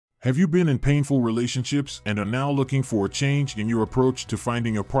Have you been in painful relationships and are now looking for a change in your approach to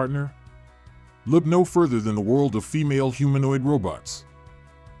finding a partner? Look no further than the world of female humanoid robots.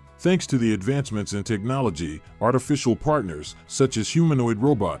 Thanks to the advancements in technology, artificial partners, such as humanoid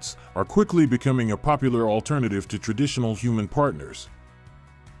robots, are quickly becoming a popular alternative to traditional human partners.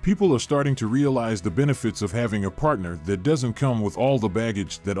 People are starting to realize the benefits of having a partner that doesn't come with all the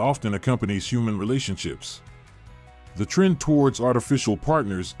baggage that often accompanies human relationships. The trend towards artificial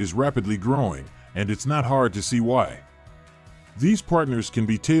partners is rapidly growing, and it's not hard to see why. These partners can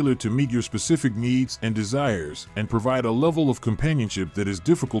be tailored to meet your specific needs and desires and provide a level of companionship that is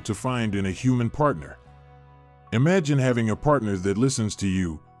difficult to find in a human partner. Imagine having a partner that listens to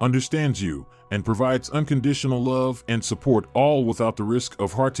you, understands you, and provides unconditional love and support, all without the risk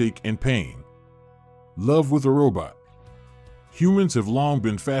of heartache and pain. Love with a robot. Humans have long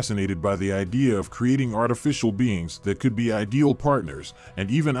been fascinated by the idea of creating artificial beings that could be ideal partners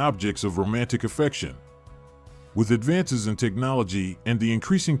and even objects of romantic affection. With advances in technology and the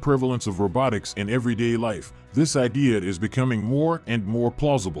increasing prevalence of robotics in everyday life, this idea is becoming more and more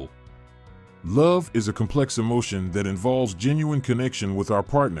plausible. Love is a complex emotion that involves genuine connection with our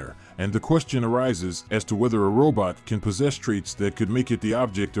partner, and the question arises as to whether a robot can possess traits that could make it the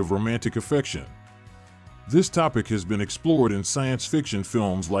object of romantic affection. This topic has been explored in science fiction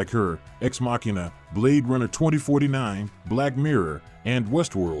films like Her, Ex Machina, Blade Runner 2049, Black Mirror, and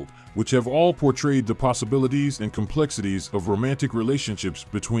Westworld, which have all portrayed the possibilities and complexities of romantic relationships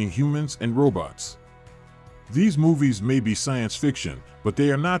between humans and robots. These movies may be science fiction, but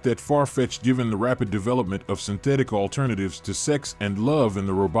they are not that far-fetched given the rapid development of synthetic alternatives to sex and love in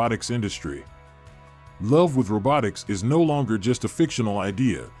the robotics industry. Love with robotics is no longer just a fictional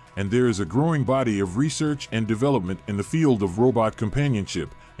idea, and there is a growing body of research and development in the field of robot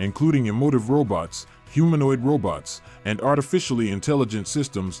companionship, including emotive robots, humanoid robots, and artificially intelligent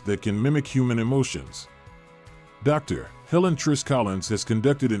systems that can mimic human emotions. Dr. Helen Triss Collins has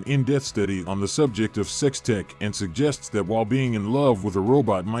conducted an in-depth study on the subject of sex tech and suggests that while being in love with a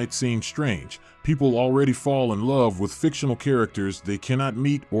robot might seem strange, people already fall in love with fictional characters they cannot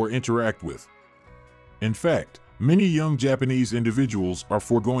meet or interact with. In fact, many young Japanese individuals are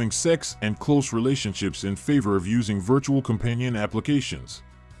foregoing sex and close relationships in favor of using virtual companion applications.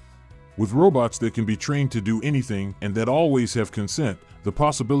 With robots that can be trained to do anything and that always have consent, the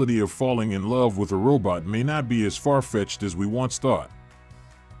possibility of falling in love with a robot may not be as far-fetched as we once thought.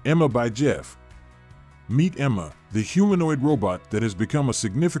 Emma by Jeff. Meet Emma, the humanoid robot that has become a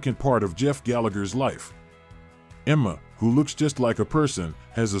significant part of Jeff Gallagher's life. Emma, who looks just like a person,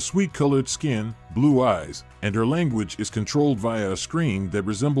 has a sweet-colored skin, blue eyes, and her language is controlled via a screen that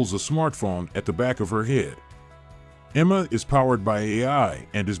resembles a smartphone at the back of her head. Emma is powered by AI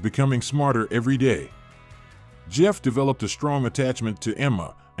and is becoming smarter every day. Jeff developed a strong attachment to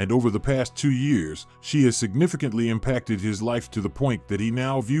Emma, and over the past 2 years, she has significantly impacted his life to the point that he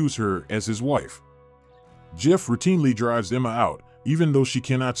now views her as his wife. Jeff routinely drives Emma out, even though she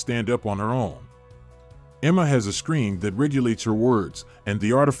cannot stand up on her own. Emma has a screen that regulates her words, and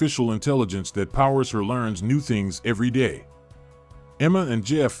the artificial intelligence that powers her learns new things every day. Emma and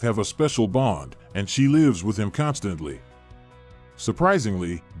Jeff have a special bond, and she lives with him constantly.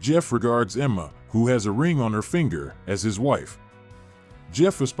 Surprisingly, Jeff regards Emma, who has a ring on her finger, as his wife.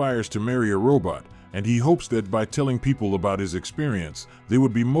 Jeff aspires to marry a robot, and he hopes that by telling people about his experience, they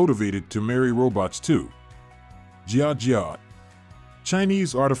would be motivated to marry robots too. Jia Jia.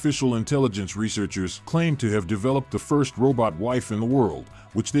 Chinese artificial intelligence researchers claim to have developed the first robot wife in the world,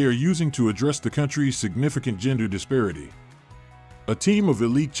 which they are using to address the country's significant gender disparity. A team of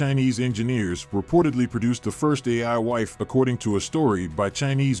elite Chinese engineers reportedly produced the first AI wife, according to a story by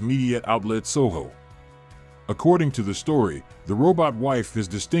Chinese media outlet Soho. According to the story, the robot wife has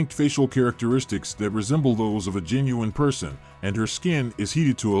distinct facial characteristics that resemble those of a genuine person, and her skin is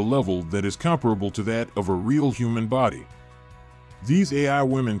heated to a level that is comparable to that of a real human body. These AI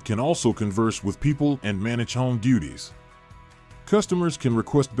women can also converse with people and manage home duties. Customers can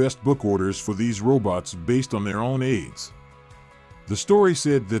request best book orders for these robots based on their own aids. The story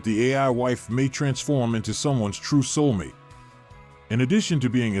said that the AI wife may transform into someone's true soulmate. In addition to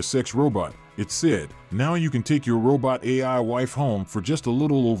being a sex robot, it said, now you can take your robot AI wife home for just a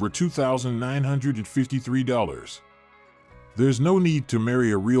little over $2,953. There's no need to marry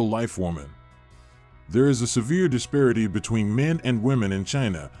a real-life woman. There is a severe disparity between men and women in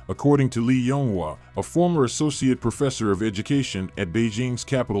China, according to Li Yonghua, a former associate professor of education at Beijing's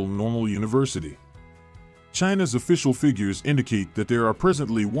capital Normal University. China's official figures indicate that there are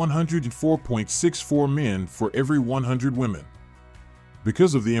presently 104.64 men for every 100 women.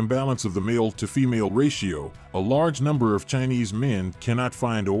 Because of the imbalance of the male-to-female ratio, a large number of Chinese men cannot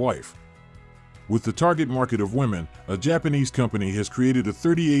find a wife. With the target market of women, a Japanese company has created a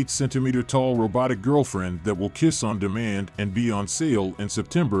 38-centimeter tall robotic girlfriend that will kiss on demand and be on sale in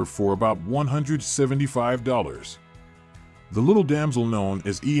September for about $175. The little damsel, known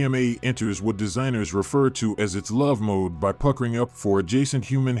as EMA, enters what designers refer to as its love mode by puckering up for adjacent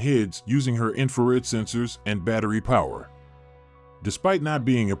human heads using her infrared sensors and battery power. Despite not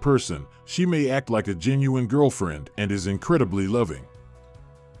being a person, she may act like a genuine girlfriend and is incredibly loving.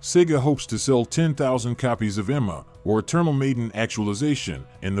 Sega hopes to sell 10,000 copies of Emma, or Eternal Maiden Actualization,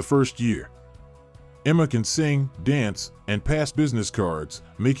 in the first year. Emma can sing, dance, and pass business cards,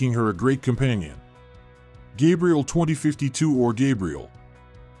 making her a great companion. Gabriel 2052, or Gabriel.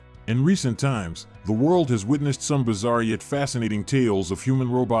 In recent times, the world has witnessed some bizarre yet fascinating tales of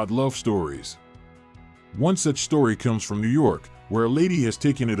human-robot love stories. One such story comes from New York, where a lady has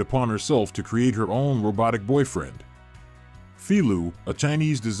taken it upon herself to create her own robotic boyfriend. Filu, a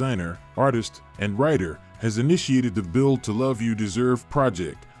Chinese designer, artist, and writer, has initiated the Build to Love You Deserve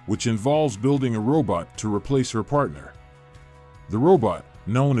project, which involves building a robot to replace her partner. The robot,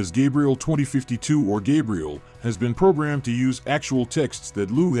 known as Gabriel 2052 or Gabriel, has been programmed to use actual texts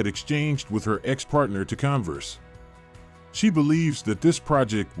that Lu had exchanged with her ex-partner to converse. She believes that this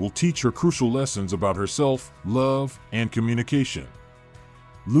project will teach her crucial lessons about herself, love, and communication.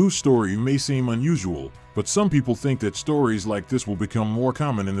 Lu's story may seem unusual, but some people think that stories like this will become more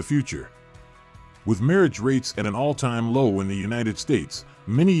common in the future. With marriage rates at an all-time low in the United States,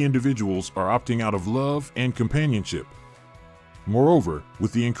 many individuals are opting out of love and companionship. Moreover,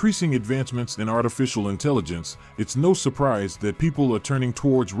 with the increasing advancements in artificial intelligence, it's no surprise that people are turning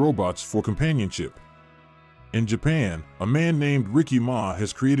towards robots for companionship. In Japan, a man named Ricky Ma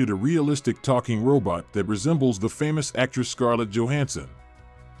has created a realistic talking robot that resembles the famous actress Scarlett Johansson.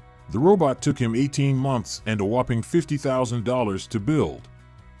 The robot took him 18 months and a whopping $50,000 to build.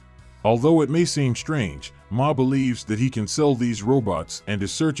 Although it may seem strange, Ma believes that he can sell these robots and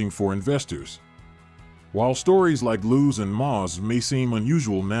is searching for investors. While stories like Lu's and Ma's may seem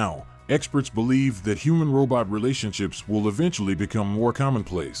unusual now, experts believe that human-robot relationships will eventually become more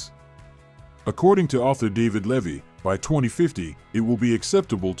commonplace. According to author David Levy, by 2050, it will be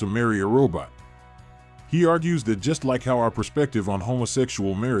acceptable to marry a robot. He argues that just like how our perspective on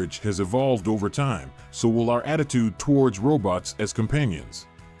homosexual marriage has evolved over time, so will our attitude towards robots as companions.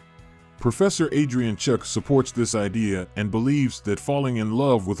 Professor Adrian Chuck supports this idea and believes that falling in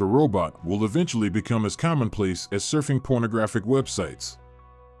love with a robot will eventually become as commonplace as surfing pornographic websites.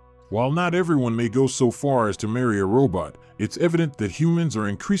 While not everyone may go so far as to marry a robot, it's evident that humans are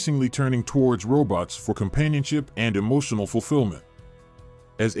increasingly turning towards robots for companionship and emotional fulfillment.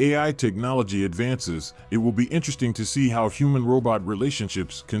 As AI technology advances, it will be interesting to see how human-robot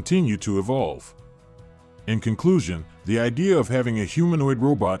relationships continue to evolve. In conclusion, the idea of having a humanoid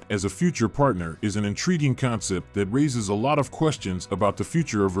robot as a future partner is an intriguing concept that raises a lot of questions about the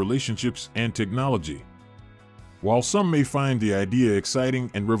future of relationships and technology. While some may find the idea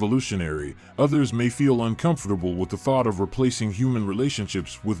exciting and revolutionary, others may feel uncomfortable with the thought of replacing human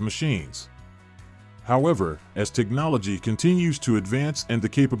relationships with machines. However, as technology continues to advance and the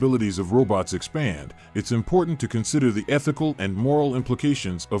capabilities of robots expand, it's important to consider the ethical and moral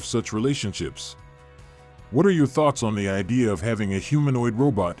implications of such relationships. What are your thoughts on the idea of having a humanoid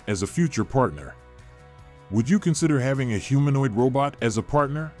robot as a future partner? Would you consider having a humanoid robot as a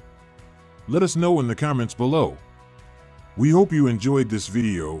partner? Let us know in the comments below. We hope you enjoyed this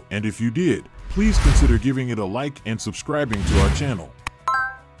video, and if you did, please consider giving it a like and subscribing to our channel.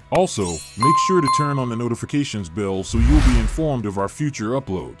 Also, make sure to turn on the notifications bell so you'll be informed of our future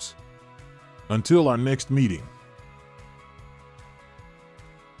uploads. Until our next meeting.